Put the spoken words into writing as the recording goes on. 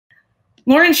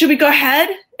Lauren, should we go ahead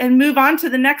and move on to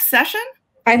the next session?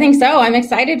 I think so. I'm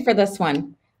excited for this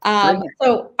one.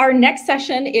 So our next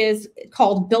session is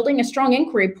called Building a Strong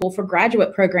Inquiry Pool for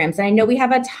Graduate Programs. And I know we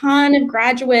have a ton of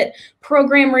graduate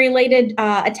program related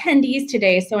attendees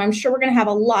today, so I'm sure we're going to have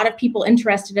a lot of people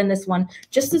interested in this one.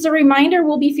 Just as a reminder,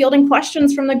 we'll be fielding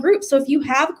questions from the group. So if you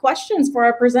have questions for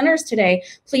our presenters today,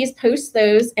 please post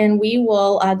those and we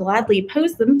will gladly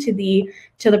pose them to the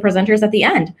presenters at the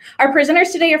end. Our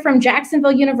presenters today are from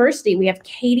Jacksonville University. We have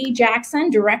Katie Jackson,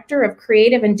 Director of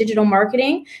Creative and Digital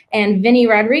Marketing, and Vinny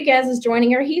Rodriguez is joining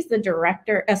her. He's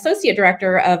the Associate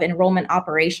Director of Enrollment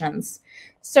Operations.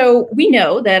 So we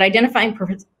know that identifying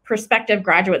prospective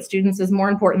graduate students is more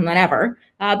important than ever,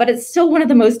 but it's still one of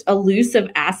the most elusive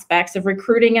aspects of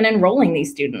recruiting and enrolling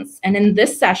these students. And in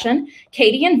this session,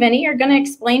 Katie and Vinny are going to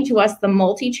explain to us the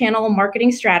multi-channel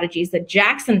marketing strategies that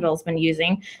Jacksonville's been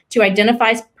using to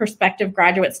identify prospective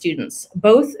graduate students,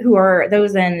 both who are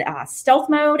those in stealth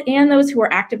mode and those who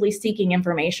are actively seeking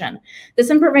information.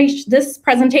 This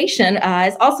presentation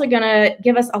is also going to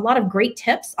give us a lot of great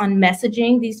tips on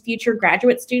messaging these future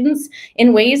graduate students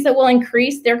in ways that will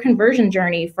increase their conversion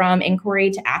journey from inquiry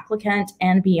to applicant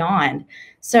and beyond.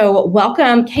 So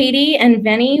welcome, Katie and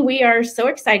Vinny. We are so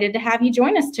excited to have you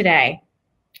join us today.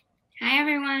 Hi,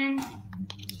 everyone.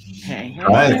 Hey.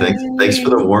 Hi, thanks for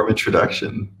the warm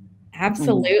introduction.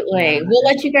 Absolutely. We'll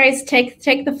let you guys take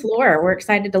the floor. We're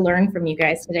excited to learn from you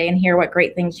guys today and hear what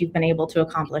great things you've been able to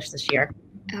accomplish this year.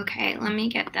 Okay, let me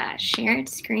get that shared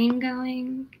screen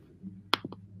going.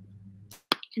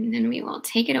 And then we will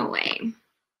take it away.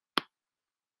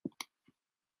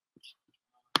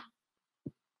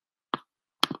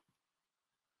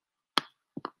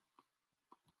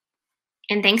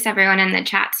 And thanks everyone in the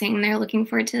chat saying they're looking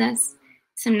forward to this.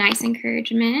 Some nice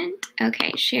encouragement.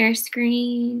 Okay, share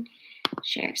screen,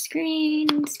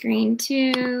 screen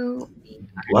 2.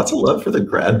 Lots of love for the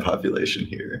grad population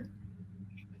here.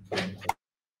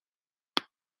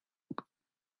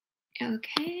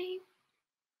 Okay.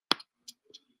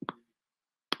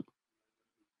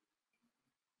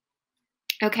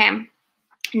 Okay,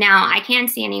 now I can't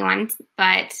see anyone,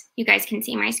 but you guys can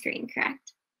see my screen,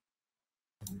 correct?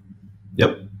 Yep.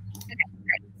 Okay,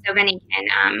 great. So Vinny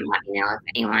can let me know if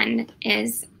anyone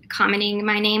is commenting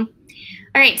my name.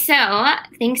 All right, so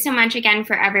thanks so much again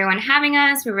for everyone having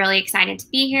us. We're really excited to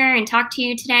be here and talk to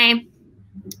you today.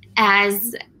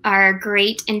 As our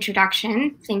great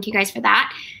introduction, thank you guys for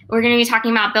that. We're going to be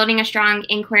talking about building a strong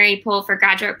inquiry pool for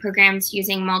graduate programs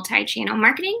using multi-channel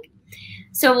marketing.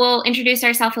 So we'll introduce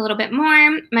ourselves a little bit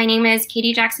more. My name is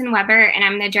Katie Jackson Weber, and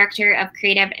I'm the Director of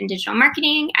Creative and Digital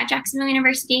Marketing at Jacksonville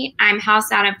University. I'm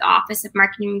housed out of the Office of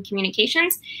Marketing and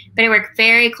Communications, but I work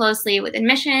very closely with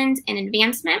admissions and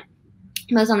advancement,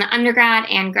 both on the undergrad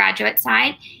and graduate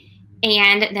side.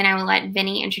 And then I will let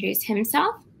Vinny introduce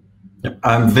himself.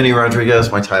 I'm Vinny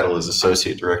Rodriguez. My title is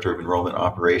Associate Director of Enrollment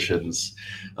Operations.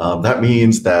 That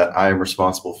means that I am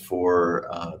responsible for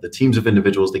the teams of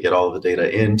individuals that get all of the data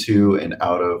into and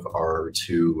out of our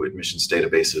 2 admissions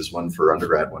databases, one for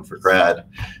undergrad, one for grad,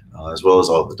 as well as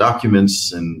all the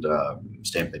documents and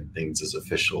stamping things as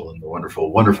official and the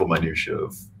wonderful, wonderful minutia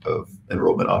of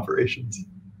enrollment operations.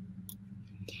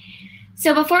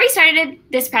 So before we started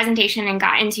this presentation and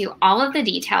got into all of the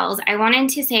details, I wanted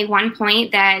to say one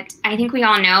point that I think we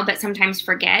all know, but sometimes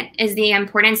forget, is the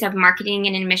importance of marketing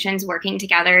and admissions working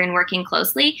together and working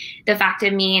closely. The fact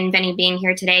of me and Vinny being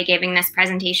here today giving this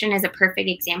presentation is a perfect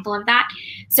example of that.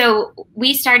 So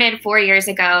we started 4 years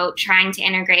ago trying to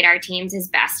integrate our teams as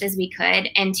best as we could,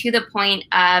 and to the point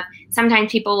of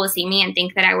sometimes people will see me and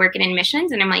think that I work in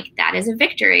admissions, and I'm like, that is a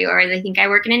victory, or they think I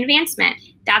work in advancement.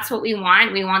 That's what we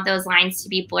want. We want those lines to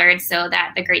be blurred so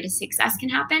that the greatest success can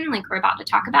happen, like we're about to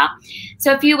talk about.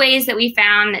 So a few ways that we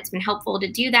found that's been helpful to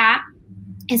do that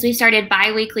is we started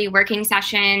bi-weekly working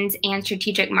sessions and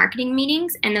strategic marketing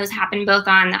meetings, and those happen both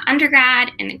on the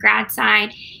undergrad and the grad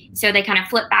side. So they kind of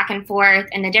flip back and forth,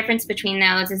 and the difference between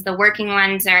those is the working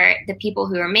ones are the people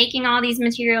who are making all these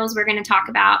materials we're going to talk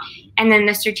about, and then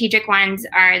the strategic ones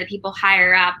are the people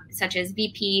higher up, such as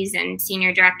VPs and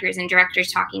senior directors and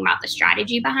directors, talking about the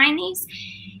strategy behind these.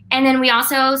 And then we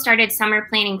also started summer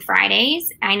planning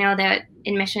Fridays. I know that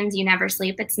admissions, you never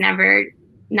sleep. It's never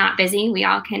not busy. We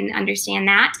all can understand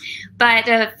that. But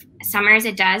the summers,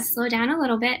 it does slow down a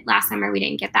little bit. Last summer, we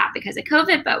didn't get that because of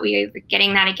COVID, but we are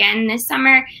getting that again this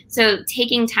summer. So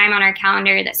taking time on our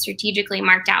calendar that's strategically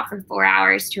marked out for 4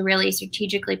 hours to really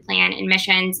strategically plan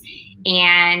admissions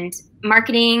and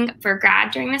marketing for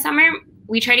grad during the summer.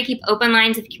 We try to keep open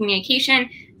lines of communication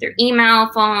through email,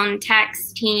 phone,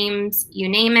 text, Teams, you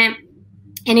name it.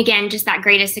 And again, just that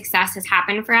greatest success has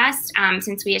happened for us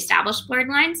since we established Blurred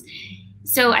Lines.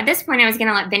 So at this point, I was going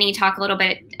to let Vinny talk a little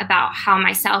bit about how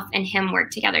myself and him work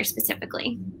together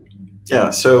specifically. Yeah,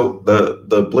 so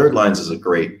the Blurred Lines is a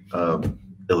great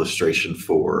illustration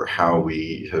for how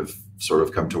we have sort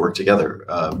of come to work together.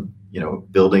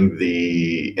 Building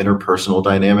the interpersonal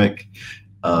dynamic,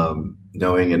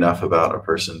 knowing enough about a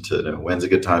person to know when's a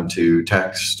good time to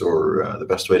text or the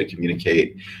best way to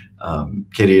communicate.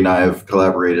 Katie and I have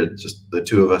collaborated, just the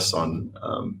two of us, on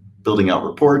building out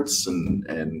reports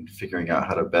and figuring out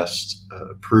how to best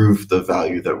prove the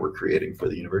value that we're creating for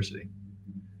the university.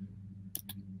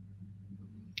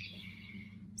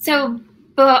 So,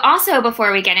 but also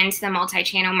before we get into the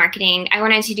multi-channel marketing, I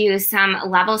wanted to do some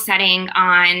level setting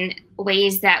on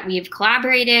ways that we've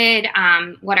collaborated,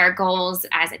 what our goals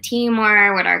as a team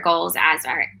were, what our goals as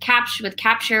our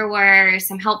Capture were,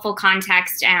 some helpful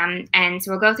context. And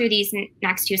so we'll go through these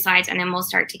next 2 slides, and then we'll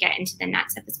start to get into the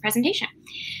nuts of this presentation.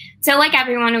 So like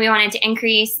everyone, we wanted to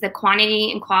increase the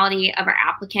quantity and quality of our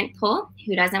applicant pool.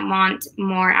 Who doesn't want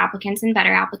more applicants and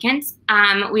better applicants?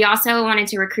 We also wanted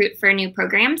to recruit for new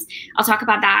programs. I'll talk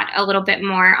about that a little bit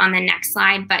more on the next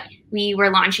slide, but we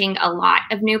were launching a lot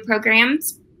of new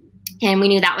programs, and we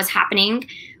knew that was happening.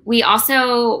 We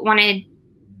also wanted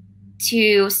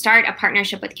to start a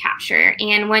partnership with Capture.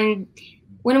 And when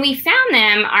we found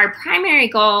them, our primary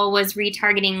goal was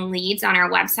retargeting leads on our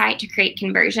website to create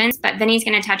conversions, but Vinny's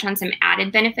going to touch on some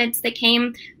added benefits that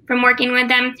came from working with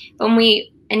them. But when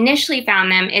we initially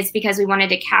found them, it's because we wanted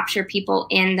to capture people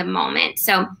in the moment.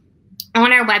 So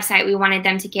on our website, we wanted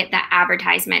them to get that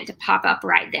advertisement to pop up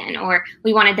right then, or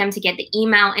we wanted them to get the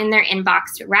email in their inbox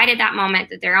right at that moment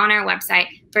that they're on our website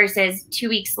versus 2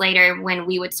 weeks later when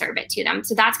we would serve it to them.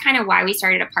 So that's kind of why we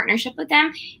started a partnership with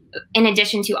them, in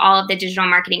addition to all of the digital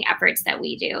marketing efforts that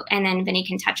we do. And then Vinny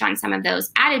can touch on some of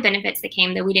those added benefits that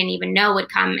came that we didn't even know would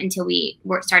come until we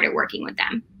started working with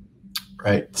them.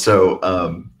 Right. So,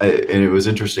 and it was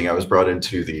interesting. I was brought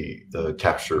into the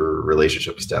Capture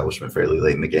relationship establishment fairly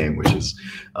late in the game, which is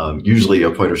usually a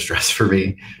point of stress for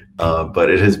me. But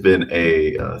it has been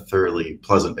a thoroughly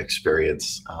pleasant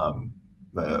experience.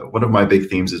 One of my big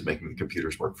themes is making the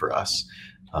computers work for us.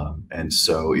 And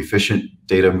so efficient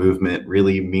data movement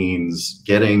really means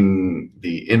getting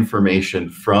the information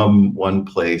from one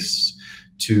place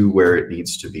to where it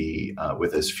needs to be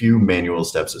with as few manual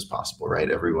steps as possible,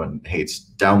 right? Everyone hates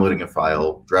downloading a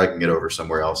file, dragging it over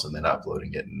somewhere else, and then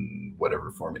uploading it in whatever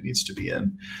form it needs to be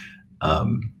in.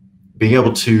 Being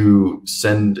able to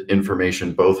send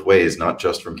information both ways, not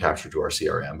just from Capture to our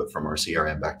CRM, but from our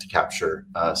CRM back to Capture,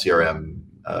 CRM,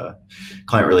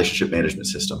 client relationship management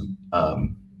system.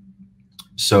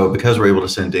 So because we're able to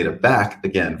send data back,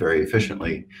 again, very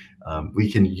efficiently,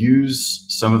 we can use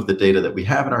some of the data that we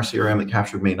have in our CRM that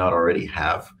Capture may not already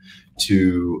have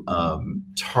to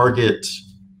target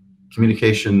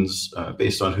communications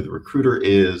based on who the recruiter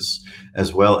is,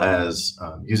 as well as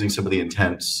using some of the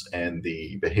intents and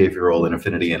the behavioral and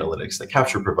affinity analytics that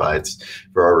Capture provides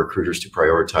for our recruiters to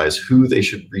prioritize who they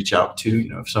should reach out to. You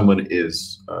know, if someone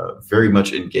is very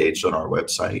much engaged on our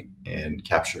website and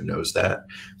Capture knows that,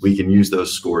 we can use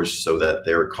those scores so that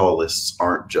their call lists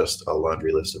aren't just a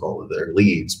laundry list of all of their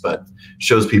leads, but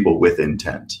shows people with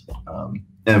intent.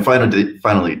 And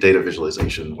finally, data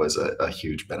visualization was a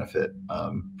huge benefit.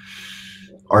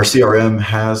 Our CRM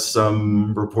has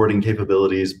some reporting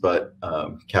capabilities, but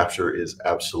Capture is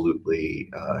absolutely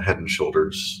head and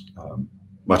shoulders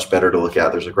much better to look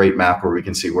at. There's a great map where we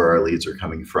can see where our leads are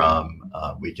coming from.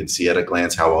 We can see at a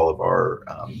glance how all of our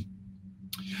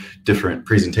different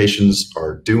presentations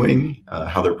are doing,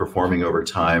 how they're performing over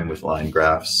time with line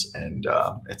graphs, and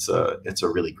it's a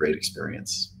really great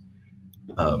experience.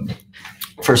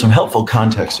 For some helpful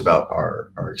context about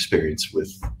our experience with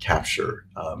Capture,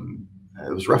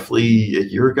 it was roughly a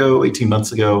year ago, 18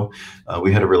 months ago,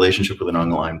 we had a relationship with an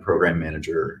online program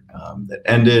manager that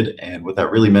ended. And what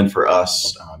that really meant for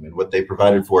us and what they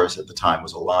provided for us at the time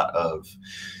was a lot of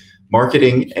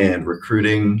marketing and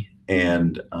recruiting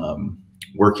and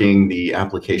working the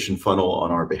application funnel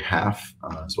on our behalf,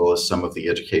 as well as some of the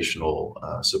educational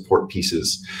support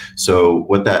pieces. So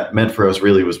what that meant for us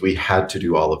really was we had to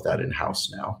do all of that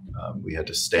in-house now. We had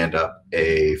to stand up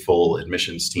a full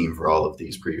admissions team for all of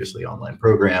these previously online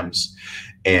programs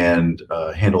and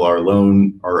handle our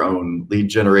own lead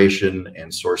generation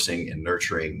and sourcing and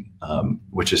nurturing,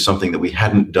 which is something that we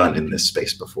hadn't done in this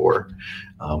space before.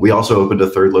 We also opened a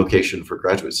third location for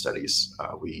graduate studies.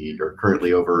 We are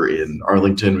currently over in Arlington,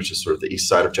 Arlington, which is sort of the east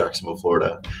side of Jacksonville,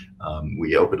 Florida.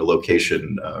 We opened a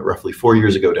location roughly 4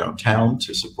 years ago downtown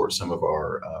to support some of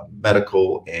our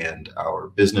medical and our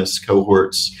business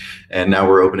cohorts. And now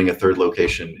we're opening a third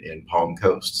location in Palm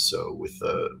Coast. So with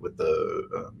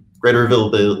the greater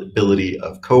availability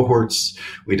of cohorts,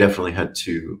 we definitely had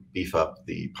to beef up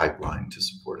the pipeline to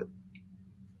support it.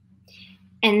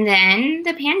 And then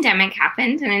the pandemic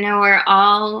happened, and I know we're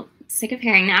all sick of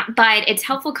hearing that, but it's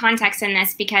helpful context in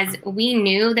this because we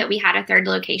knew that we had a third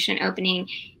location opening,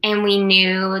 and we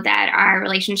knew that our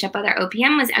relationship with our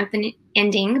OPM was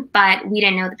ending, but we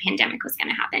didn't know the pandemic was going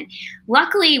to happen.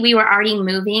 Luckily, we were already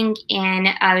moving in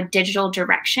a digital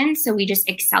direction, so we just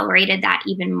accelerated that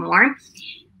even more.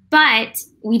 But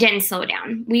we didn't slow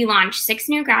down. We launched 6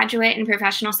 new graduate and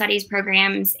professional studies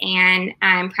programs, and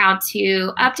I'm proud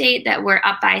to update that we're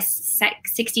up by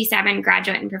 67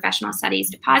 graduate and professional studies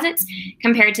deposits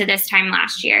compared to this time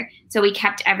last year. So we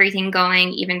kept everything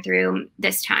going even through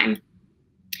this time.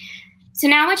 So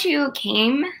now what you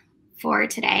came for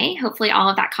today, hopefully all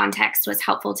of that context was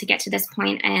helpful to get to this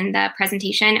point in the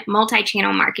presentation,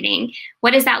 multi-channel marketing.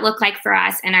 What does that look like for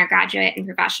us and our graduate and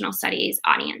professional studies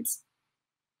audience?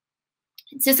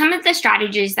 So some of the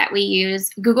strategies that we use,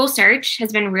 Google search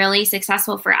has been really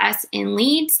successful for us in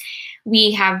leads.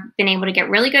 We have been able to get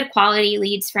really good quality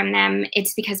leads from them.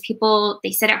 It's because people,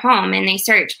 they sit at home and they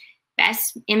search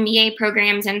best MBA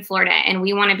programs in Florida, and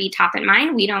we want to be top in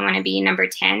mind. We don't want to be number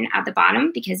 10 at the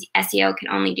bottom because SEO can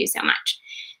only do so much.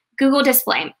 Google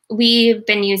display, we've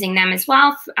been using them as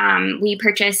well. We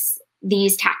purchase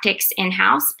these tactics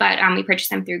in-house, but we purchase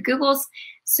them through Google's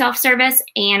self-service,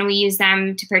 and we use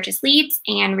them to purchase leads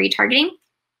and retargeting.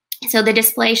 So the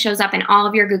display shows up in all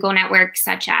of your Google networks,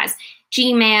 such as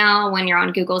Gmail, when you're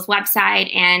on Google's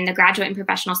website, and the graduate and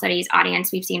professional studies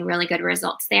audience, we've seen really good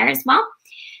results there as well.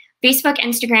 Facebook,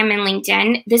 Instagram, and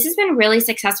LinkedIn, this has been really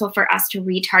successful for us to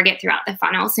retarget throughout the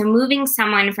funnel. So moving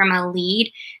someone from a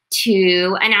lead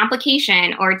to an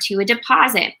application or to a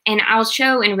deposit. And I'll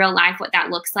show in real life what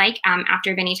that looks like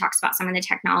after Vinny talks about some of the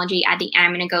technology. At the end,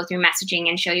 I'm going to go through messaging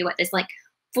and show you what this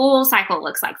full cycle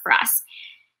looks like for us.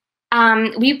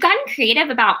 We've gotten creative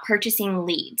about purchasing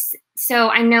leads. So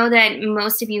I know that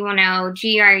most of you will know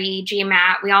GRE,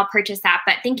 GMAT, we all purchase that,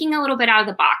 but thinking a little bit out of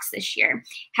the box this year,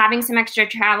 having some extra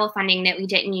travel funding that we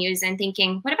didn't use and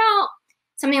thinking, what about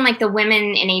something like the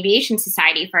Women in Aviation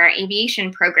Society for our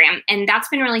aviation program? And that's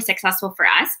been really successful for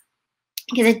us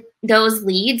because those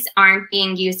leads aren't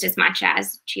being used as much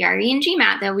as GRE and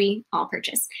GMAT that we all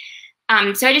purchase.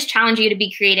 So I just challenge you to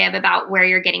be creative about where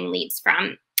you're getting leads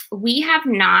from. We have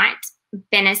not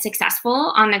been as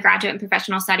successful on the graduate and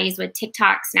professional studies with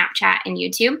TikTok, Snapchat, and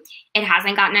YouTube. It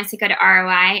hasn't gotten us a good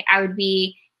ROI. I would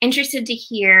be interested to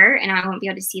hear, and I won't be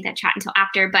able to see that chat until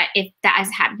after, but if that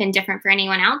has been different for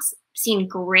anyone else, seen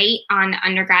great on the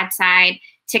undergrad side.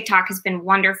 TikTok has been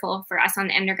wonderful for us on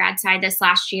the undergrad side this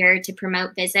last year to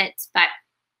promote visits, but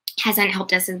hasn't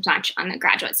helped us as much on the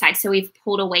graduate side. So we've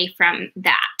pulled away from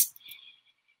that.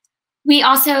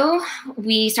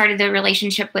 We started the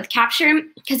relationship with Capture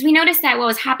because we noticed that what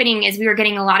was happening is we were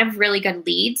getting a lot of really good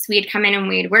leads. We had come in and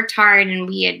we had worked hard, and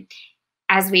we had,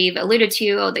 as we've alluded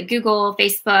to, the Google,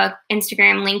 Facebook,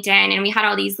 Instagram, LinkedIn, and we had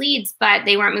all these leads, but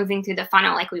they weren't moving through the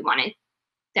funnel like we wanted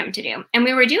them to do. And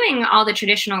we were doing all the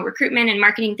traditional recruitment and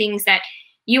marketing things that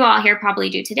you all here probably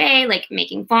do today, like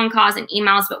making phone calls and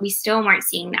emails, but we still weren't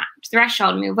seeing that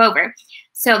threshold move over.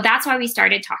 So that's why we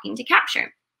started talking to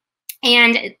Capture.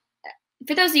 And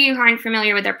for those of you who aren't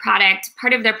familiar with their product,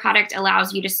 part of their product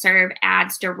allows you to serve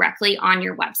ads directly on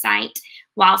your website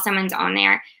while someone's on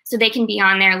there. So they can be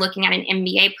on there looking at an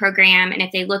MBA program, and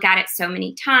if they look at it so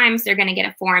many times, they're going to get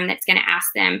a form that's going to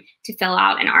ask them to fill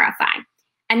out an RFI.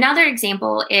 Another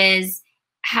example is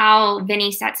how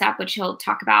Vinny sets up, which he'll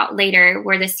talk about later,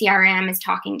 where the CRM is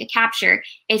talking to Capture.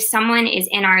 If someone is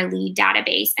in our lead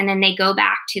database and then they go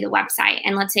back to the website,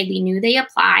 and let's say we knew they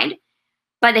applied,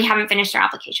 but they haven't finished their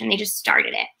application, they just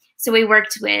started it. So we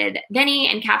worked with Vinny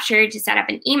and Capture to set up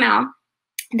an email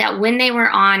that when they were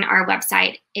on our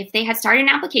website, if they had started an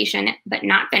application but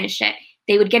not finished it,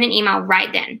 they would get an email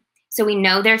right then. So we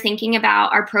know they're thinking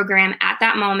about our program at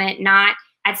that moment, not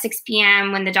at 6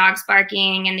 p.m. when the dog's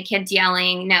barking and the kid's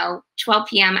yelling. No, 12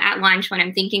 p.m. at lunch when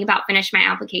I'm thinking about finishing my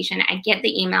application, I get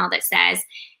the email that says,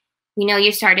 we know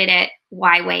you started it,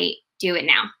 why wait, do it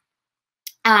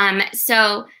now.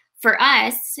 So for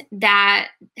us, that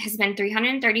has been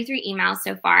 333 emails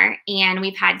so far, and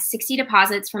we've had 60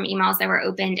 deposits from emails that were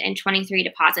opened and 23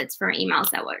 deposits from emails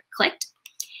that were clicked.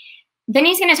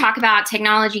 Vinny's going to talk about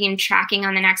technology and tracking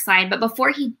on the next slide, but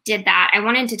before he did that, I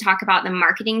wanted to talk about the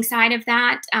marketing side of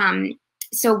that.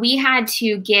 So we had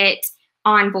to get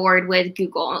on board with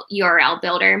Google URL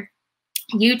Builder.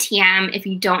 UTM, if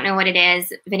you don't know what it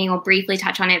is, Vinny will briefly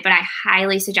touch on it, but I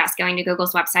highly suggest going to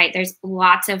Google's website. There's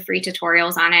lots of free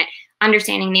tutorials on it,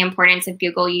 understanding the importance of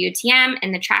Google UTM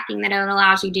and the tracking that it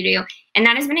allows you to do. And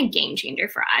that has been a game changer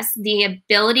for us. The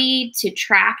ability to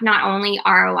track not only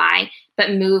ROI,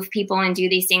 but move people and do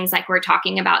these things like we're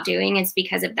talking about doing is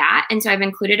because of that. And so I've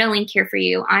included a link here for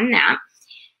you on that.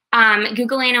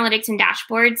 Google Analytics and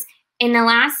dashboards. In the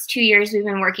last 2 years, we've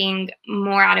been working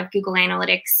more out of Google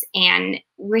Analytics, and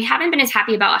we haven't been as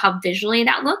happy about how visually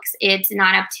that looks. It's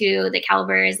not up to the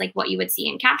caliber as like what you would see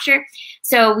in Capture.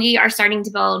 So we are starting to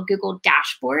build Google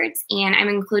dashboards, and I've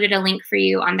included a link for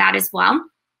you on that as well.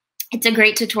 It's a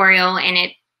great tutorial, and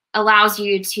it allows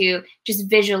you to just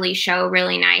visually show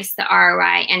really nice the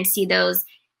ROI and see those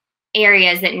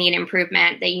areas that need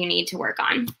improvement that you need to work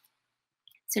on.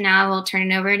 So now I will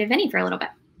turn it over to Vinny for a little bit.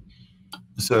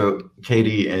 So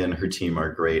Katie and her team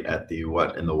are great at the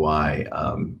what and the why.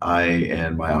 I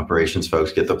and my operations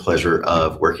folks get the pleasure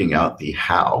of working out the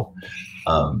how.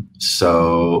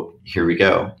 So here we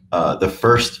go. The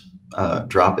first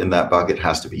drop in that bucket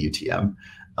has to be UTM.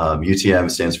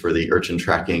 UTM stands for the Urchin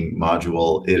Tracking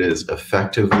Module. It is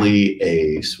effectively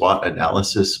a SWOT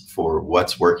analysis for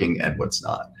what's working and what's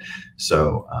not.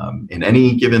 So in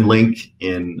any given link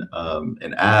in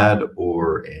an ad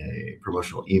or a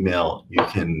promotional email, you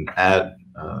can add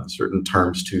certain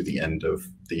terms to the end of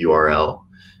the URL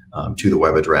to the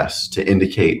web address to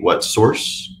indicate what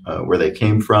source, where they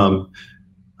came from,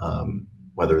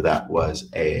 whether that was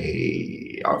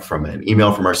from an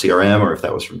email from our CRM, or if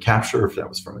that was from Capture, if that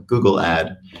was from a Google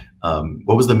ad.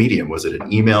 What was the medium? Was it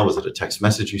an email? Was it a text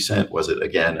message you sent? Was it,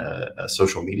 again, a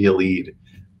social media lead?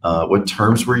 What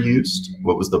terms were used?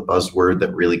 What was the buzzword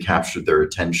that really captured their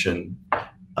attention?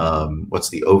 What's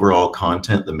the overall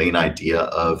content, the main idea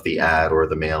of the ad or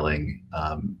the mailing?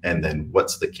 And then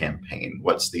what's the campaign?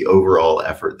 What's the overall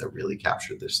effort that really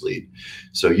captured this lead?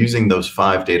 So using those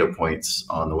 5 data points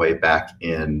on the way back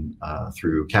in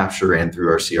through Capture and through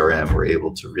our CRM, we're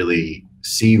able to really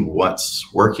see what's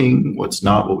working, what's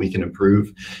not, what we can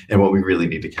improve, and what we really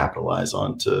need to capitalize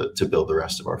on to build the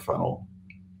rest of our funnel.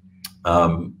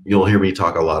 You'll hear me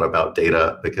talk a lot about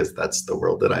data because that's the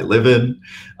world that I live in.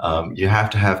 You have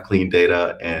to have clean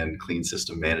data and clean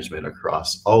system management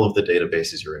across all of the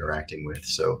databases you're interacting with.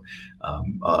 So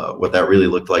what that really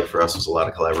looked like for us was a lot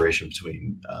of collaboration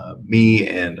between me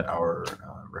and our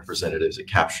representatives at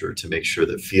Capture to make sure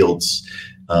that fields,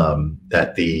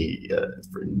 that the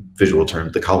visual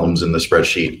term, the columns in the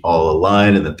spreadsheet all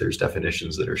align, and that there's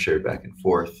definitions that are shared back and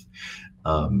forth.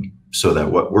 So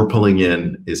that what we're pulling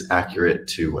in is accurate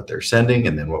to what they're sending,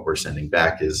 and then what we're sending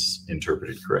back is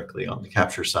interpreted correctly on the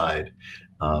Capture side.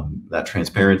 That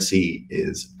transparency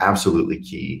is absolutely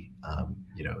key.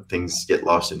 You know, things get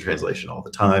lost in translation all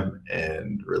the time,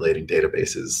 and relating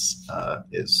databases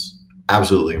is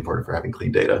absolutely important for having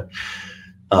clean data.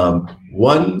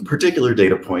 One particular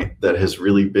data point that has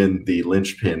really been the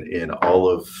linchpin in all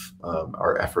of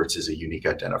our efforts is a unique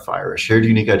identifier, a shared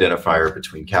unique identifier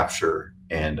between Capture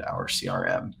and our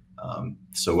CRM.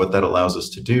 So what that allows us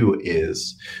to do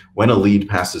is when a lead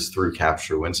passes through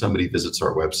Capture, when somebody visits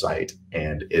our website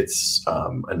and it's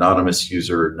anonymous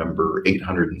user number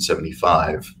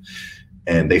 875,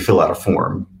 and they fill out a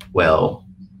form, well,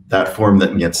 that form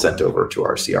then gets sent over to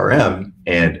our CRM,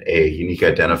 and a unique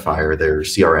identifier, their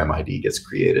CRM ID, gets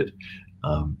created.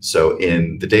 So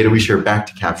in the data we share back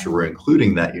to Capture, we're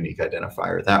including that unique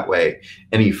identifier. That way,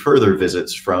 any further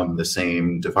visits from the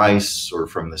same device or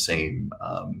from the same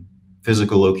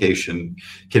physical location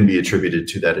can be attributed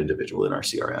to that individual in our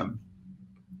CRM.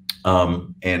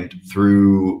 And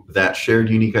through that shared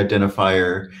unique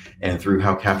identifier and through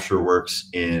how Capture works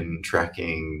in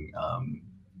tracking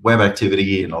web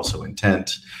activity and also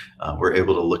intent, we're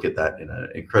able to look at that in an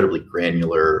incredibly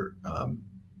granular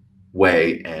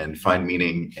way and find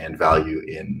meaning and value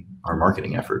in our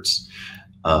marketing efforts.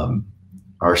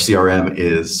 Our CRM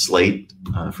is Slate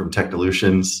from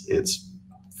Technolutions. It's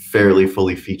fairly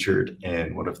fully featured,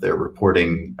 and one of their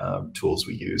reporting tools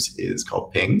we use is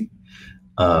called Ping.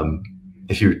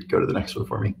 If you would go to the next one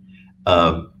for me.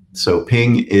 So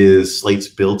Ping is Slate's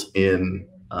built-in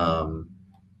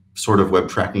sort of web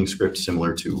tracking script,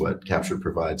 similar to what Capture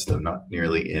provides, though not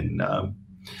nearly in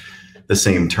the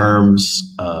same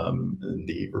terms.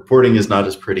 The reporting is not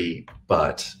as pretty,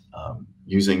 but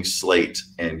using Slate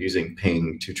and using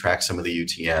Ping to track some of the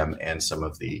UTM and some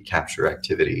of the Capture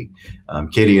activity,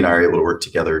 Katie and I are able to work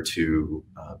together to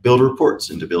build reports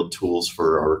and to build tools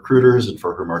for our recruiters and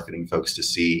for her marketing folks to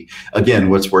see, again,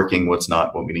 what's working, what's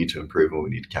not, what we need to improve, what we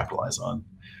need to capitalize on.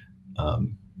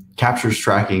 Captures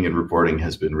tracking and reporting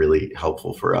has been really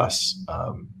helpful for us.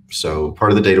 So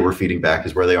part of the data we're feeding back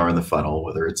is where they are in the funnel,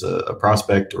 whether it's a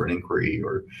prospect or an inquiry,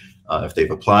 or if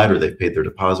they've applied or they've paid their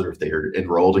deposit, or if they are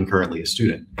enrolled and currently a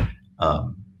student.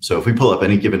 So if we pull up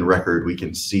any given record, we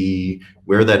can see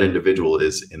where that individual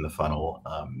is in the funnel.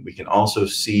 We can also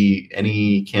see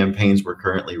any campaigns we're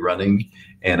currently running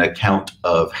and a count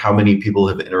of how many people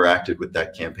have interacted with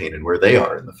that campaign and where they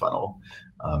are in the funnel.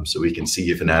 So we can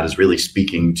see if an ad is really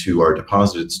speaking to our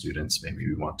deposited students. Maybe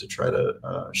we want to try to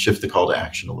shift the call to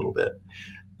action a little bit.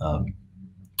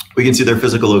 We can see their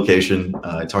physical location.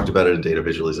 I talked about it in data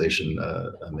visualization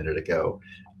a minute ago.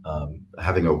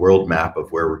 Having a world map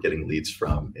of where we're getting leads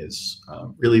from is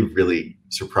really, really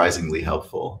surprisingly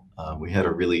helpful. We had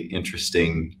a really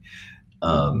interesting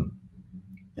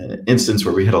instance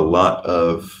where we had a lot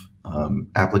of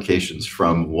applications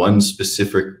from one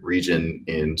specific region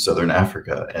in Southern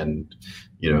Africa, and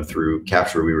through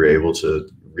Capture we were able to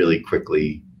really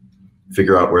quickly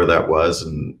figure out where that was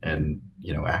and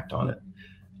act on it.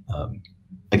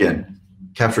 Again,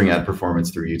 capturing ad performance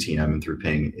through UTM and through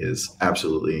Ping is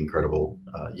absolutely incredible.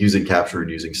 Using Capture and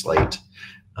using Slate,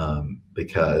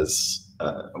 because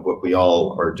what we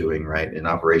all are doing right in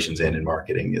operations and in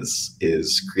marketing is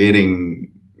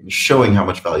showing how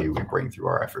much value we bring through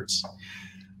our efforts.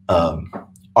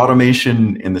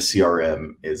 Automation in the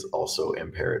CRM is also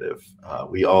imperative.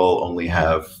 We all only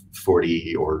have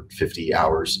 40 or 50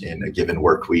 hours in a given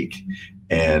work week,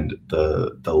 and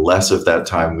the less of that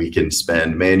time we can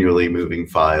spend manually moving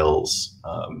files,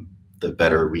 the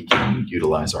better we can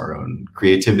utilize our own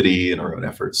creativity and our own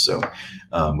efforts. So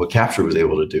what Capture was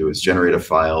able to do is generate a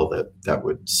file that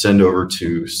would send over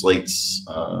to Slate's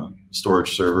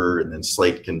storage server, and then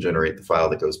Slate can generate the file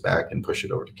that goes back and push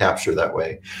it over to Capture that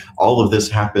way. All of this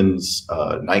happens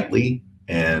nightly,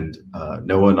 and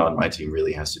no one on my team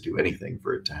really has to do anything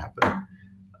for it to happen.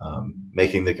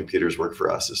 Making the computers work for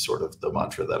us is sort of the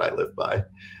mantra that I live by.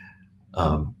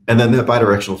 And then the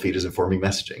bidirectional feed is informing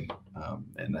messaging.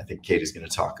 And I think Kate is going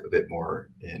to talk a bit more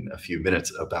in a few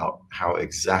minutes about how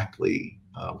exactly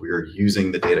we are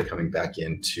using the data coming back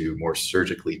in to more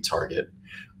surgically target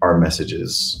our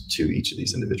messages to each of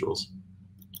these individuals.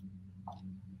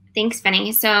 Thanks,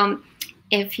 Benny. So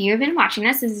if you've been watching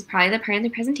this is probably the part of the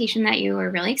presentation that you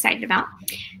were really excited about.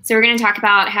 So we're going to talk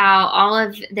about how all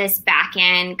of this back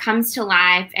end comes to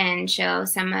life and show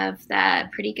some of the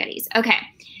pretty goodies. Okay.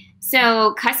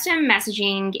 So custom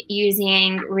messaging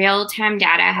using real-time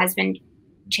data has been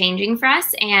changing for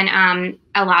us and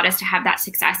allowed us to have that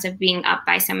success of being up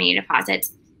by so many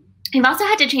deposits. We've also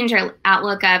had to change our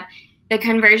outlook of the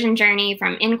conversion journey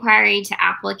from inquiry to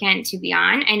applicant to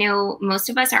beyond. I know most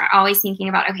of us are always thinking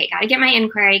about, okay, got to get my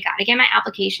inquiry, got to get my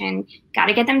application, got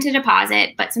to get them to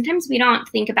deposit, but sometimes we don't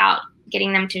think about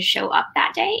getting them to show up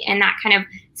that day, and that kind of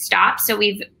stops. So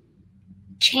we've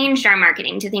changed our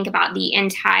marketing to think about the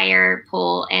entire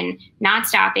pool and not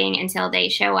stopping until they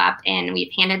show up and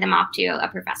we've handed them off to a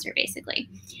professor, basically.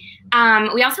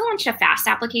 We also launched a FAST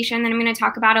application that I'm going to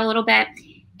talk about a little bit,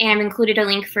 and I've included a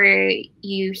link for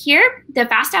you here. The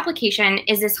FAST application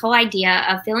is this whole idea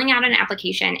of filling out an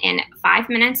application in 5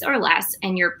 minutes or less,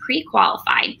 and you're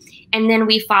pre-qualified, and then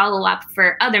we follow up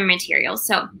for other materials.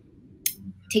 So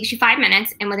takes you 5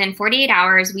 minutes, and within 48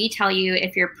 hours, we tell you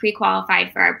if you're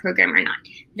pre-qualified for our program or not.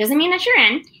 It doesn't mean that you're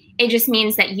in. It just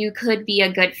means that you could be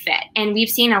a good fit. And we've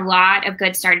seen a lot of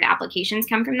good started applications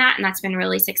come from that, and that's been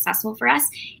really successful for us.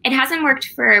 It hasn't worked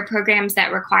for programs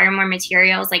that require more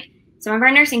materials, like some of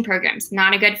our nursing programs,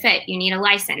 not a good fit. You need a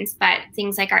license, but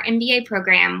things like our MBA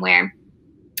program where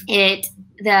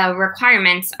the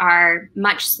requirements are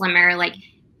much slimmer, like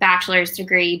bachelor's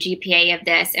degree, GPA of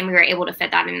this, and we were able to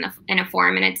fit that in a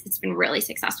form, and it's been really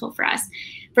successful for us.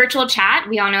 Virtual chat,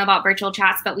 we all know about virtual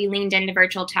chats, but we leaned into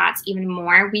virtual chats even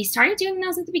more. We started doing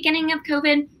those at the beginning of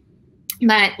COVID,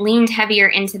 but leaned heavier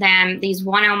into them, these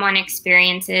one-on-one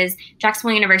experiences.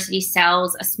 Jacksonville University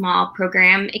sells a small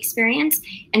program experience,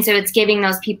 and so it's giving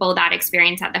those people that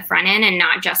experience at the front end and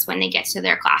not just when they get to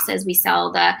their classes. We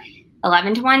sell the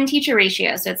 11-to-1 teacher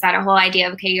ratio. So it's that whole idea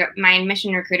of, okay, my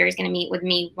admission recruiter is going to meet with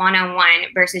me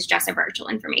one-on-one versus just a virtual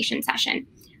information session.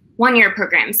 1-year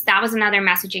programs, that was another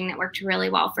messaging that worked really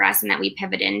well for us and that we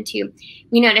pivoted into.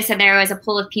 We noticed that there was a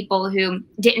pool of people who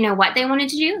didn't know what they wanted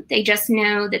to do. They just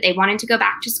know that they wanted to go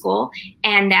back to school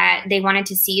and that they wanted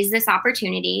to seize this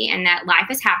opportunity, and that life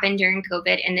has happened during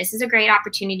COVID and this is a great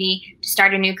opportunity to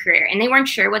start a new career. And they weren't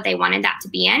sure what they wanted that to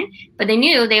be in, but they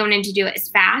knew they wanted to do it as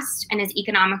fast and as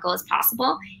economical as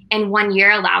possible. And 1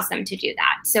 year allows them to do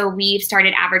that. So we've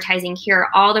started advertising, here are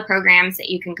all the programs that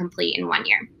you can complete in 1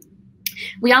 year.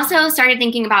 We also started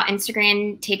thinking about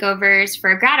Instagram takeovers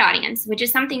for a grad audience, which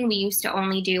is something we used to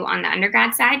only do on the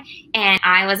undergrad side. And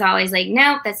I was always like,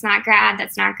 nope, that's not grad,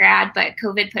 that's not grad. But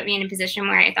COVID put me in a position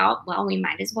where I thought, well, we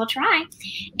might as well try.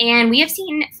 And we have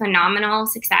seen phenomenal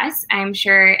success. I'm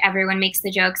sure everyone makes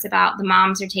the jokes about the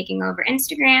moms are taking over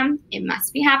Instagram. It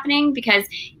must be happening because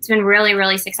it's been really,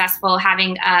 really successful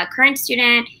having a current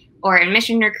student or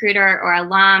admission recruiter or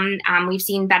alum. We've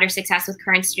seen better success with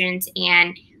current students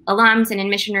and alums and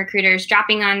admission recruiters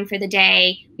dropping on for the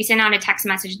day. We send out a text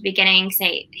message at the beginning,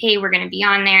 say, hey, we're going to be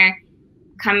on there.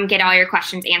 Come get all your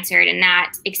questions answered. And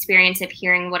that experience of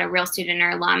hearing what a real student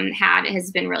or alum had has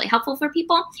been really helpful for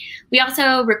people. We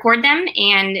also record them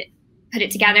and put it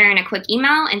together in a quick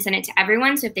email and send it to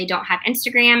everyone. So if they don't have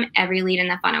Instagram, every lead in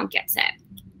the funnel gets it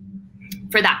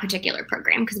for that particular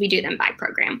program because we do them by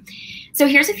program. So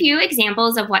here's a few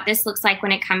examples of what this looks like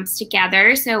when it comes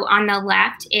together. So on the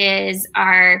left is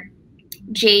our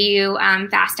JU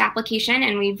FAST application,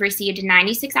 and we've received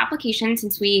 96 applications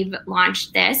since we've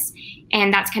launched this.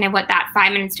 And that's kind of what that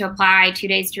 5 minutes to apply, 2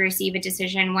 days to receive a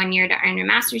decision, 1 year to earn your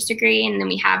master's degree. And then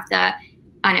we have the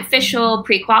unofficial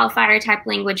pre-qualifier type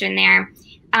language in there.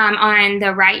 On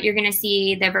the right, you're going to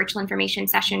see the virtual information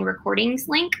session recordings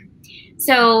link.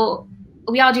 So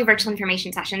we all do virtual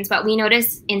information sessions, but we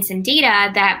noticed in some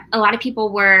data that a lot of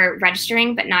people were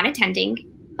registering but not attending.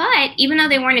 But even though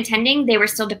they weren't attending, they were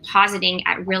still depositing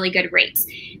at really good rates.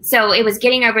 So it was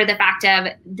getting over the fact of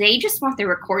they just want the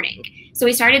recording. So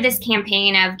we started this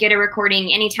campaign of get a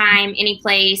recording anytime, any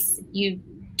place. You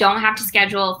don't have to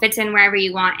schedule, fits in wherever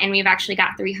you want. And we've actually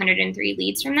got 303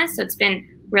 leads from this. So it's been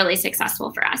really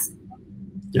successful for us.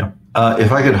 Yeah.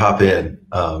 If I could hop in,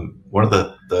 one of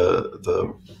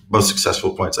the most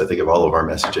successful points I think of all of our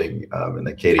messaging, and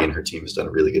that Katie and her team has done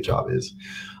a really good job, is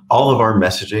all of our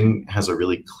messaging has a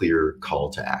really clear call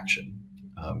to action.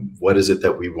 What is it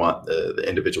that we want the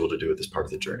individual to do at this part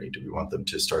of the journey? Do we want them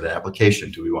to start an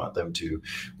application? Do we want them to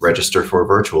register for a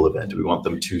virtual event? Do we want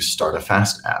them to start a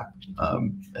FAST app?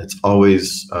 It's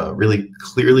always really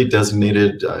clearly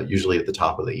designated, usually at the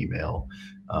top of the email,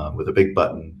 with a big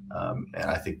button. And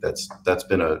I think that's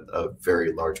been a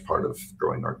very large part of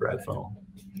growing our grad funnel.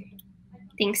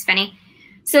 Thanks, Benny.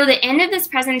 So the end of this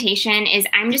presentation is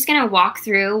I'm just going to walk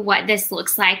through what this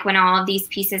looks like when all of these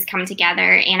pieces come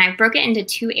together. And I've broke it into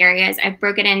two areas. I've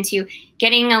broke it into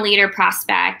getting a lead or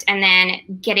prospect and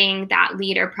then getting that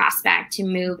lead or prospect to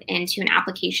move into an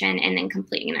application and then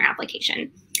completing their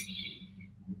application.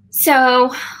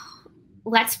 So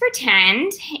let's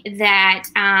pretend that,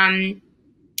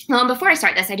 well, before I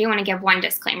start this, I do want to give one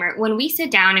disclaimer. When we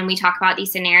sit down and we talk about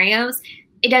these scenarios,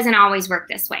 it doesn't always work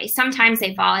this way. Sometimes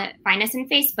they find us in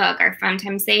Facebook, or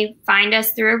sometimes they find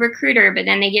us through a recruiter, but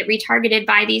then they get retargeted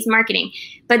by these marketing.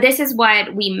 But this is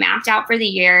what we mapped out for the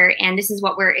year, and this is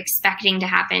what we're expecting to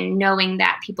happen, knowing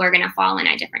that people are going to fall in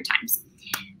at different times.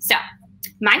 So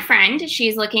my friend,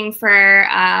 she's looking for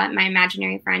my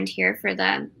imaginary friend here for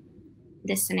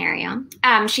this scenario.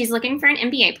 She's looking for an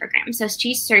MBA program. So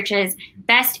she searches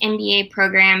best MBA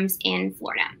programs in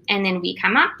Florida. And then we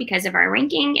come up because of our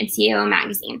ranking in CEO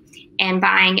magazine and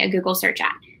buying a Google search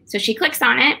ad. So she clicks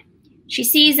on it, she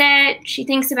sees it, she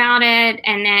thinks about it,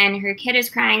 and then her kid is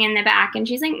crying in the back and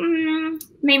she's like,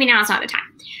 maybe now's not the time.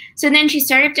 So then she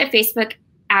started a Facebook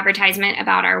advertisement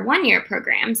about our one-year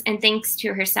programs and thinks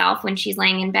to herself when she's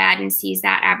laying in bed and sees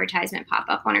that advertisement pop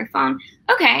up on her phone,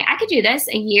 okay, I could do this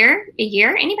a year,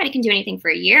 anybody can do anything for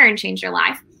a year and change their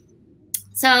life.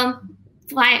 So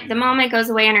the moment goes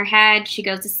away in her head, she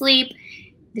goes to sleep,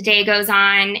 the day goes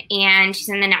on, and she's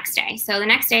in the next day. So the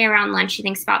next day around lunch, she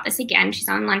thinks about this again. She's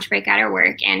on lunch break at her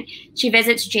work, and she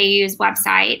visits JU's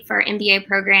website for MBA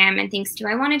program and thinks, do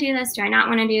I want to do this? Do I not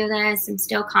want to do this? I'm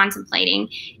still contemplating.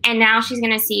 And now she's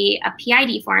going to see a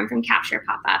PID form from Capture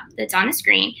pop up that's on the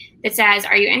screen that says,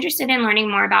 are you interested in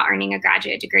learning more about earning a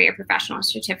graduate degree or professional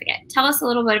certificate? Tell us a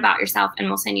little bit about yourself, and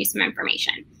we'll send you some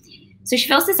information. So she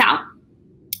fills this out.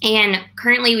 And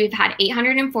currently we've had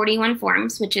 841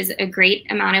 forms, which is a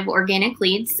great amount of organic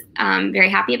leads. Very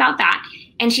happy about that.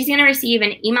 And she's going to receive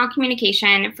an email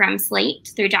communication from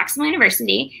Slate through Jacksonville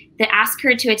University that asks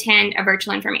her to attend a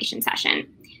virtual information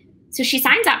session. So she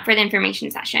signs up for the information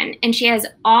session and she has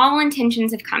all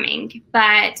intentions of coming,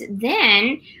 but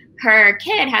then her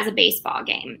kid has a baseball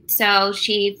game. So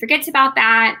she forgets about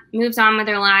that, moves on with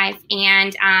her life,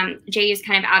 and JU is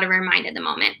kind of out of her mind at the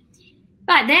moment.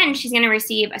 But then she's going to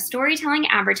receive a storytelling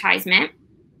advertisement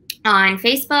on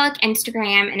Facebook,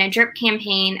 Instagram, and a drip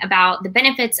campaign about the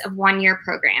benefits of one-year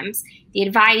programs, the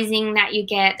advising that you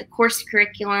get, the course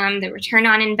curriculum, the return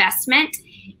on investment.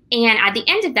 And at the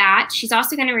end of that, she's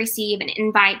also going to receive an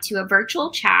invite to a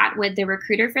virtual chat with the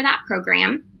recruiter for that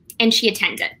program, and she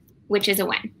attended, which is a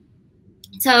win.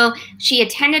 So she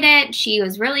attended it. She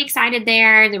was really excited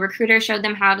there. The recruiter showed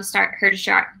them how to start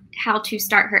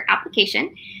her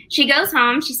application. She goes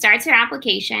home, she starts her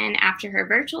application after her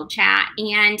virtual chat,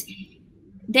 and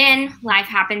then life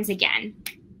happens again.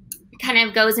 Kind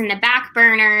of goes in the back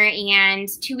burner, and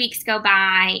 2 weeks go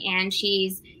by, and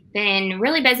she's been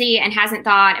really busy and hasn't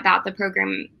thought about the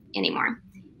program anymore.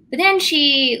 But then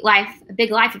a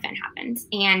big life event happens,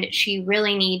 and she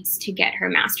really needs to get her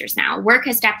master's now. Work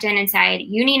has stepped in and said,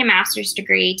 you need a master's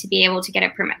degree to be able to get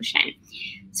a promotion.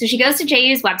 So she goes to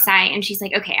JU's website and she's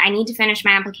like, okay, I need to finish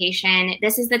my application.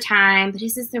 This is the time, but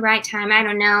is this the right time? I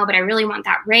don't know, but I really want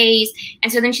that raise. And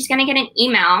so then she's going to get an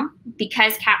email,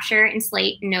 because Capture and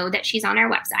Slate know that she's on our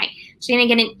website. She's going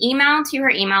to get an email to her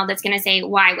email that's going to say,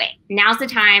 why wait? Now's the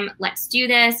time. Let's do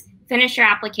this. Finish your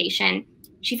application.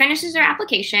 She finishes her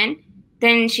application.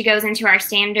 Then she goes into our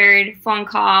standard phone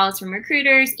calls from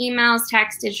recruiters, emails,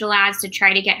 texts, digital ads to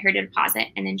try to get her to deposit.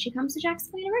 And then she comes to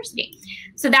Jacksonville University.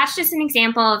 So that's just an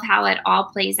example of how it all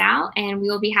plays out. And we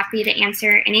will be happy to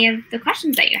answer any of the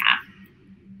questions that you have.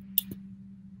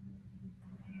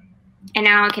 And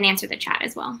now I can answer the chat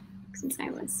as well, since I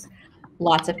was.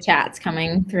 Lots of chats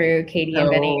coming through. Katie and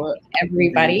Vinny.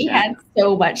 Everybody had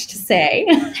so much to say.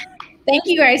 Thank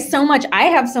you guys so much. I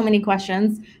have so many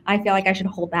questions. I feel like I should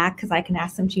hold back because I can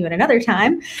ask them to you at another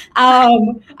time.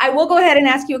 I will go ahead and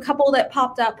ask you a couple that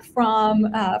popped up from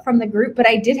the group, but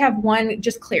I did have one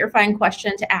just clarifying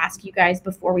question to ask you guys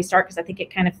before we start, because I think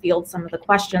it kind of fields some of the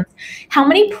questions. How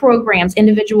many programs,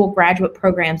 individual graduate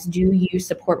programs, do you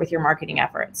support with your marketing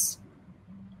efforts?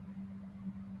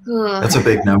 That's a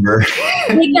big number.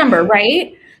 Big number,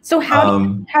 right? So how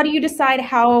do you decide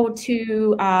how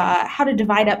to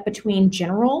divide up between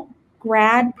general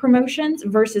grad promotions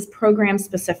versus program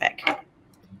specific?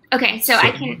 Okay, so I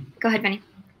can go ahead, Benny.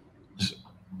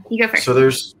 You go first. So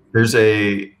there's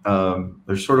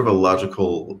sort of a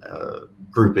logical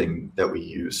grouping that we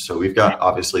use. So we've got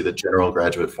obviously the general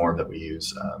graduate form that we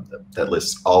use that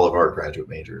lists all of our graduate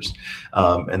majors,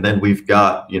 and then we've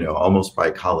got, almost by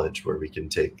college, where we can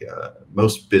take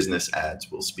most business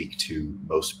ads will speak to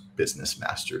most business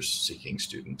masters seeking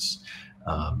students.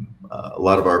 A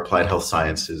lot of our applied health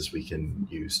sciences we can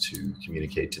use to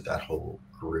communicate to that whole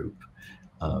group.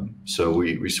 So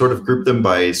we sort of group them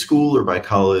by school or by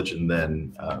college, and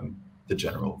then the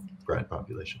general grad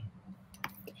population.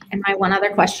 And my one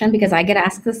other question, because I get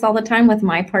asked this all the time with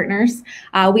my partners,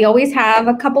 we always have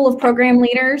a couple of program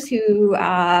leaders who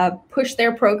push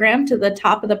their program to the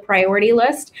top of the priority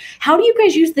list. How do you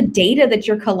guys use the data that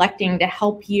you're collecting to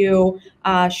help you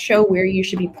show where you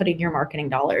should be putting your marketing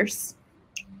dollars?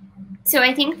 So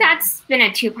I think that's been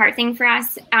a two-part thing for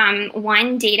us.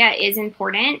 One, data is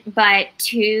important, but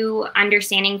two,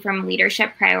 understanding from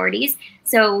leadership priorities.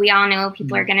 So we all know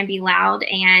people are going to be loud,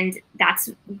 and that's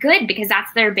good because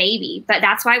that's their baby. But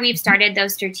that's why we've started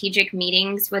those strategic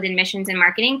meetings with admissions and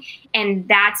marketing. And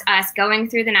that's us going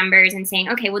through the numbers and saying,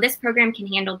 okay, well, this program can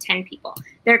handle 10 people.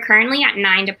 They're currently at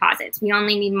 9 deposits. We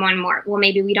only need 1 more. Well,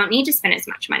 maybe we don't need to spend as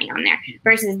much money on there.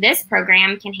 Versus this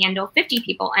program can handle 50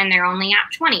 people and they're only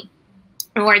at 20.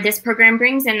 Or this program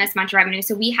brings in this much revenue.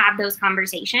 So we have those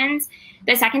conversations.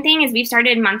 The second thing is we've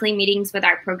started monthly meetings with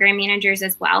our program managers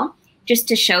as well, just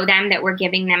to show them that we're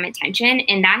giving them attention.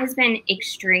 And that has been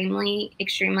extremely,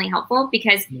 extremely helpful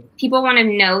because people want to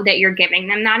know that you're giving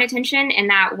them that attention, and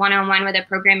that one-on-one with a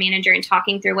program manager and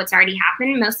talking through what's already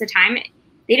happened. Most of the time,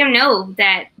 they don't know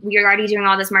that we're already doing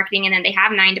all this marketing and that they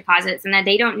have 9 deposits and that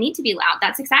they don't need to be loud.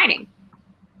 That's exciting.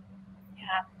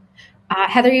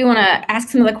 Heather, you want to ask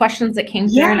some of the questions that came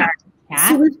through in our chat?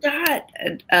 So we've got,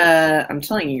 I'm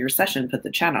telling you, your session put the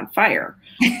chat on fire.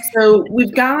 So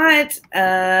we've got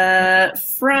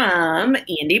from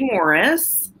Andy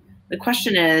Morris. The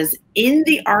question is, in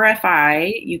the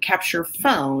RFI, you capture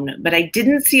phone, but I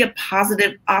didn't see a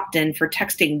positive opt-in for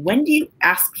texting. When do you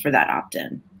ask for that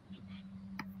opt-in?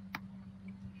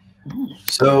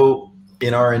 So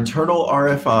in our internal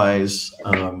RFIs,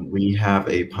 we have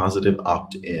a positive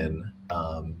opt-in.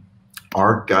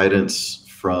 Our guidance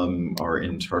from our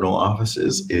internal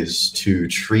offices is to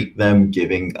treat them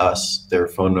giving us their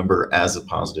phone number as a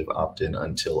positive opt-in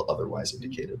until otherwise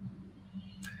indicated.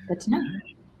 Good to know.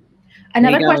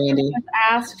 Another question was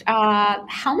asked,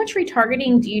 how much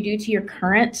retargeting do you do to your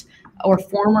current or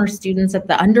former students at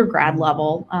the undergrad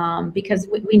level? Because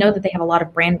we know that they have a lot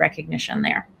of brand recognition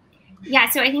there. Yeah,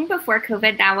 so I think before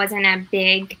COVID, that wasn't a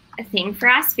big thing for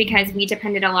us because we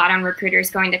depended a lot on recruiters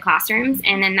going to classrooms,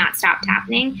 and then that stopped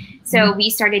happening. So we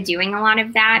started doing a lot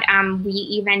of that. We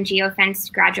even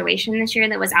geofenced graduation this year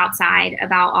that was outside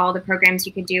about all the programs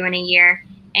you could do in a year.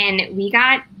 And we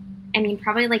got, I mean,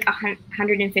 probably like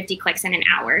 150 clicks in an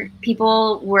hour.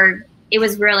 It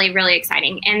was really, really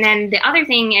exciting. And then the other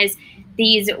thing is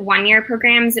these one-year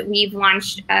programs, we've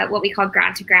launched what we call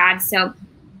grad to grad. So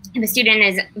if a student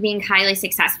is being highly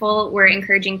successful, we're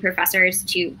encouraging professors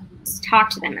to talk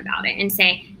to them about it and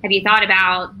say, have you thought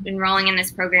about enrolling in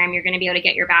this program? You're going to be able to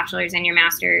get your bachelor's and your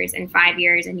master's in 5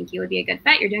 years. I think you would be a good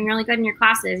fit. You're doing really good in your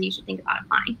classes. You should think about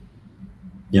applying.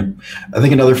 Yeah, I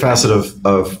think another facet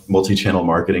of multi-channel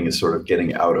marketing is sort of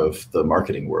getting out of the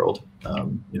marketing world.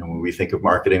 When we think of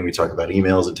marketing, we talk about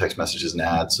emails and text messages and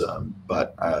ads,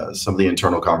 but some of the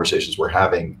internal conversations we're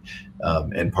having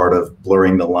and part of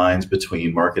blurring the lines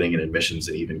between marketing and admissions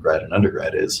and even grad and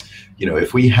undergrad is,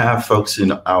 if we have folks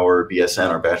in our BSN,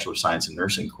 our Bachelor of Science in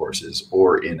Nursing courses,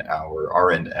 or in our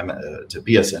RN to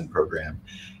BSN program,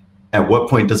 at what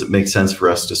point does it make sense for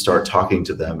us to start talking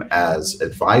to them as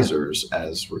advisors,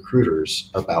 as recruiters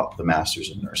about the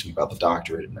master's in nursing, about the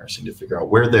doctorate in nursing, to figure out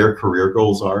where their career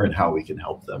goals are and how we can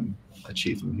help them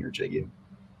achieve them here, JU?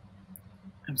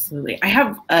 Absolutely. I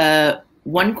have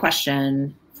one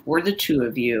question for the two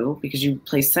of you, because you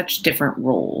play such different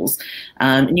roles,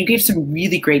 and you gave some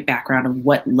really great background of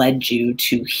what led you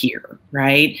to here,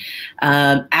 right?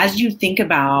 As you think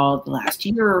about the last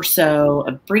year or so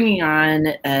of bringing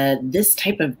on this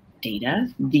type of data,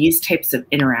 these types of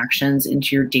interactions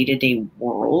into your day-to-day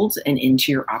world and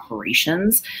into your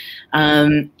operations,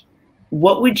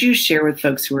 what would you share with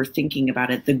folks who are thinking about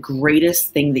it, the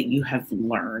greatest thing that you have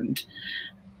learned?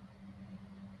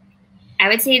 I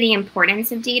would say the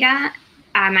importance of data.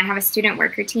 I have a student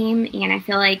worker team, and I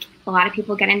feel like a lot of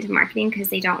people get into marketing because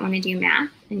they don't want to do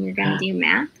math, and you're going to do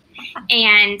math.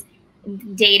 And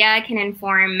data can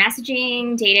inform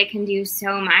messaging. Data can do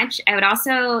so much. I would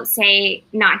also say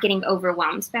not getting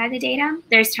overwhelmed by the data.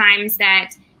 There's times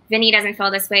that Vinny doesn't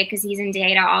feel this way because he's in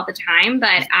data all the time,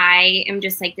 but I am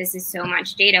just like, this is so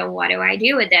much data. What do I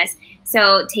do with this?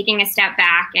 So taking a step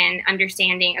back and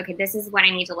understanding, okay, this is what I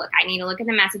need to look. I need to look at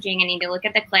the messaging. I need to look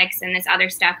at the clicks, and this other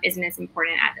stuff isn't as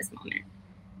important at this moment.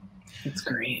 That's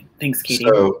great. Thanks, Katie.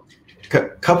 So,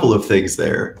 couple of things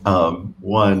there.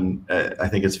 One, I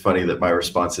think it's funny that my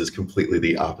response is completely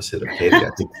the opposite of Katie. I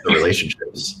think the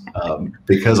relationships,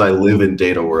 because I live in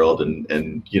data world and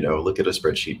look at a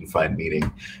spreadsheet and find meaning.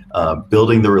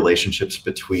 Building the relationships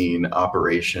between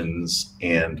operations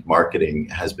and marketing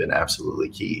has been absolutely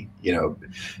key.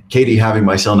 Katie having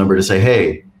my cell number to say,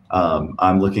 hey,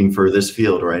 I'm looking for this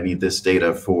field, or I need this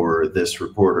data for this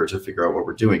reporter to figure out what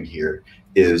we're doing here,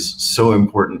 is so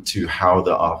important to how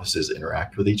the offices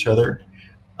interact with each other,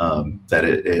 that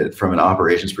it from an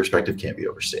operations perspective can't be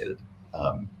overstated.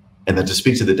 And then to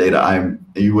speak to the data,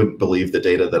 you wouldn't believe the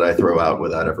data that I throw out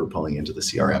without ever pulling into the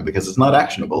CRM, because it's not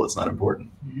actionable, it's not important.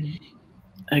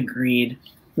 Agreed.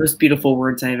 Most beautiful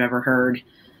words I've ever heard.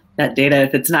 That data,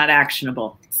 if it's not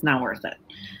actionable, it's not worth it.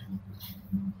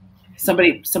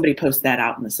 Somebody post that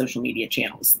out in the social media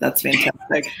channels. That's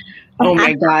fantastic. Oh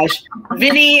my gosh.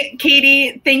 Vinny,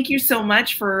 Katie, thank you so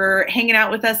much for hanging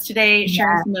out with us today,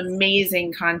 sharing some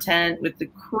amazing content with the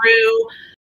crew.